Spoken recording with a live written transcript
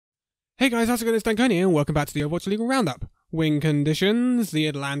Hey guys, how's it going? It's Danconia and welcome back to the OWLRU Roundup. Win conditions, the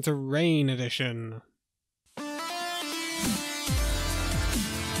Atlanta Rain edition.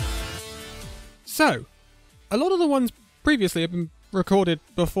 So, a lot of the ones previously have been recorded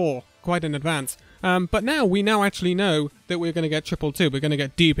before, quite in advance. But now we actually know that we're going to get 222, we're going to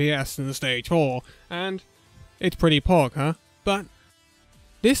get DPS in the Stage 4, and it's pretty pog, huh? But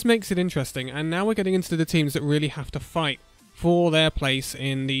this makes it interesting, and now we're getting into the teams that really have to fight for their place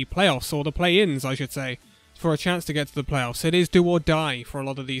in the playoffs, or the play-ins, I should say, for a chance to get to the playoffs. It is do or die for a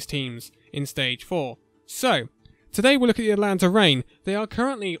lot of these teams in Stage 4. So, today we'll look at the Atlanta Rain. They are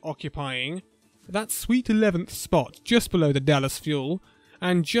currently occupying that sweet 11th spot, just below the Dallas Fuel,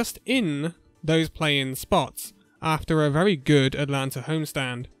 and just in those play-in spots, after a very good Atlanta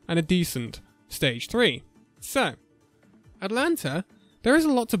homestand and a decent Stage 3. So, Atlanta, there is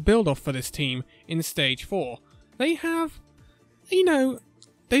a lot to build off for this team in Stage 4. They have,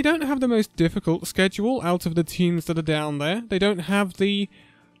 they don't have the most difficult schedule out of the teams that are down there. They don't have the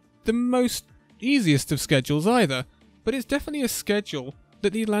most easiest of schedules either, but it's definitely a schedule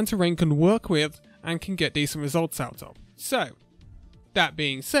that the Atlanta Rain can work with and can get decent results out of. So, that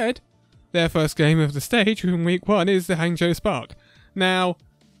being said, their first game of the stage in Week 1 is the Hangzhou Spark. Now,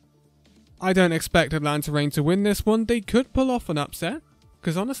 I don't expect Atlanta Rain to win this one. They could pull off an upset,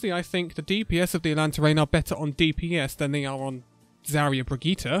 because honestly I think the DPS of the Atlanta Rain are better on DPS than they are on Zarya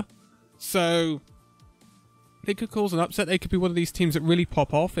Brigitte. So, they could cause an upset. They could be one of these teams that really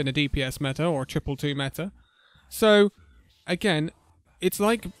pop off in a DPS meta or a 222 meta. So, again, it's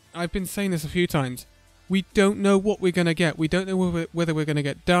like I've been saying this a few times. We don't know what we're going to get. We don't know whether we're going to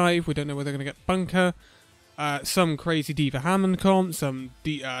get Dive. We don't know whether we're going to get Bunker. Some crazy Diva Hammond comp. Some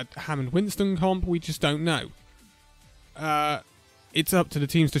Hammond Winston comp. We just don't know. It's up to the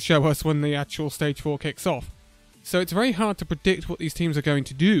teams to show us when the actual Stage 4 kicks off. So it's very hard to predict what these teams are going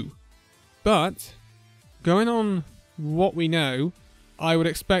to do. But, going on what we know, I would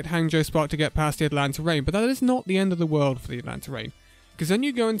expect Hangzhou Spark to get past the Atlanta Rain. But that is not the end of the world for the Atlanta Rain. Because then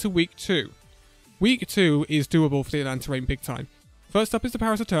you go into Week 2. Week 2 is doable for the Atlanta Rain big time. First up is the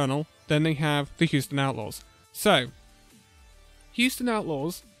Paris Eternal, then they have the Houston Outlaws. So, Houston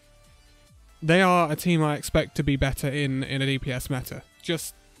Outlaws, they are a team I expect to be better in a DPS meta.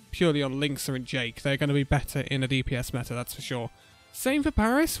 Just purely on Linksa and Jake, they're going to be better in a DPS meta, that's for sure. Same for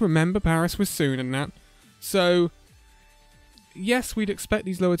Paris, remember Paris was soon in that. So, yes, we'd expect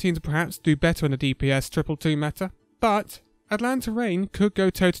these lower teams to perhaps do better in a DPS 222 meta, but Atlanta Rain could go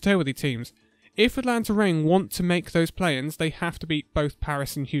toe-to-toe with these teams. If Atlanta Rain want to make those play-ins, they have to beat both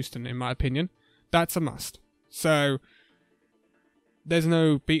Paris and Houston, in my opinion. That's a must. So, there's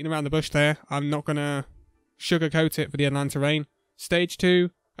no beating around the bush there. I'm not going to sugarcoat it for the Atlanta Rain. Stage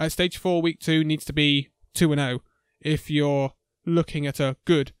 4, Week 2 needs to be 2-0 if you're looking at a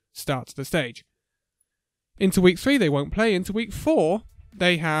good start to the stage. Into Week 3, they won't play. Into Week 4,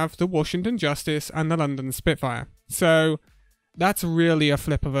 they have the Washington Justice and the London Spitfire. So, that's really a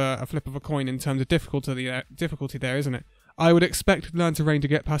flip of a coin in terms of difficulty there, isn't it? I would expect Atlanta Rain to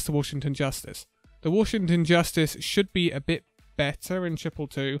get past the Washington Justice. The Washington Justice should be a bit better in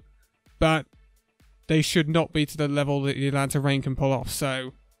 222, but they should not be to the level that the Atlanta Rain can pull off.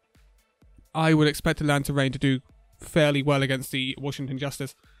 So, I would expect Atlanta Rain to do fairly well against the Washington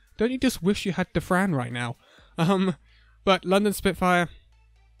Justice. Don't you just wish you had Defran right now? But London Spitfire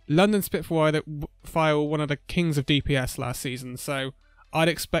were one of the kings of DPS last season, so I'd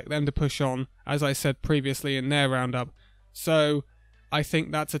expect them to push on, as I said previously in their roundup. So I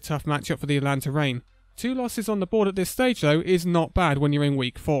think that's a tough matchup for the Atlanta Rain. 2 losses on the board at this stage, though, is not bad when you're in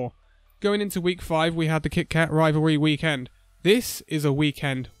Week 4. Going into Week 5, we had the Kit Kat Rivalry weekend. This is a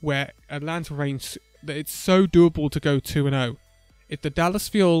weekend where Atlanta Rain, it's so doable to go 2-0. It's the Dallas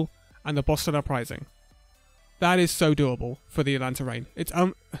Fuel and the Boston Uprising. That is so doable for the Atlanta Rain. It's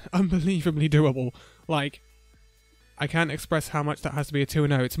unbelievably doable. Like, I can't express how much that has to be a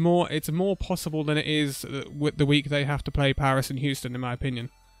 2-0. It's more possible than it is with the week they have to play Paris and Houston, in my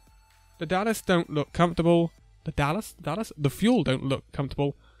opinion. The Dallas don't look comfortable. The Fuel don't look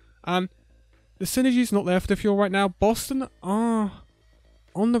comfortable. The synergy's not there for the Fuel right now. Boston are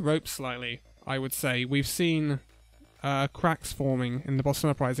on the ropes slightly, I would say. We've seen cracks forming in the Boston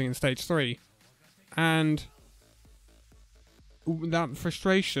Uprising in Stage 3. And that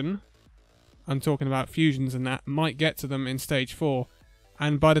frustration, I'm talking about fusions and that, might get to them in Stage 4.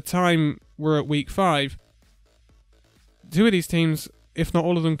 And by the time we're at Week 5, 2 of these teams, if not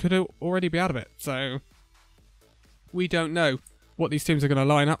all of them, could already be out of it. So, we don't know what these teams are going to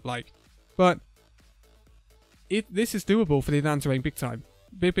line up like. But, this is doable for the Atlanta Rain big time.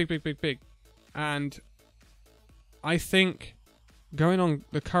 Big. And I think going on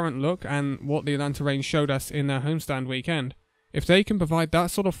the current look and what the Atlanta Reign showed us in their homestand weekend, if they can provide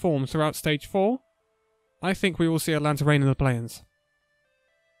that sort of form throughout Stage 4, I think we will see Atlanta Reign in the play-ins.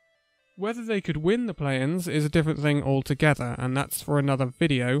 Whether they could win the play-ins is a different thing altogether, and that's for another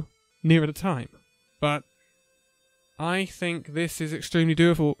video nearer the time. But I think this is extremely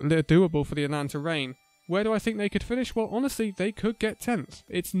doable for the Atlanta Reign. Where do I think they could finish? Well, honestly, they could get 10th.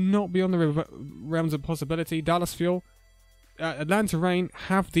 It's not beyond the realms of possibility. Dallas Fuel, Atlanta Reign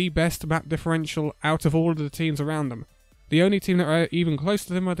have the best map differential out of all of the teams around them. The only team that are even close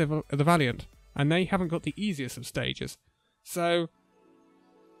to them are the Valiant, and they haven't got the easiest of stages. So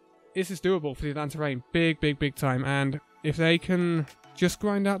this is doable for the Atlanta Reign. Big time. And if they can just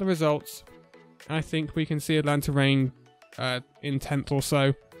grind out the results, I think we can see Atlanta Reign in 10th or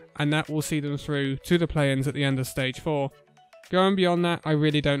so, and that will see them through to the play-ins at the end of Stage 4. Going beyond that, I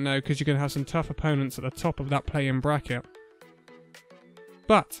really don't know, because you're going to have some tough opponents at the top of that play-in bracket.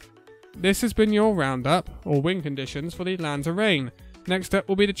 But this has been your roundup, or win conditions, for the Atlanta Reign. Next up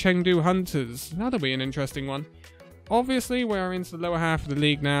will be the Chengdu Hunters. That'll be an interesting one. Obviously, we're into the lower half of the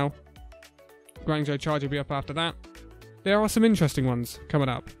league now. Guangzhou Charge will be up after that. There are some interesting ones coming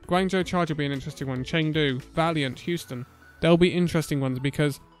up. Guangzhou Charge will be an interesting one. Chengdu, Valiant, Houston. They'll be interesting ones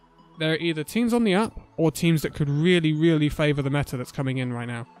because they're either teams on the up or teams that could really favour the meta that's coming in right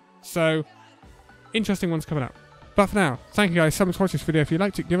now. So, interesting ones coming up. But for now, thank you guys so much for watching this video. If you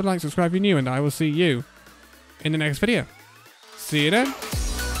liked it, give it a like, subscribe if you're new, and I will see you in the next video. See you then.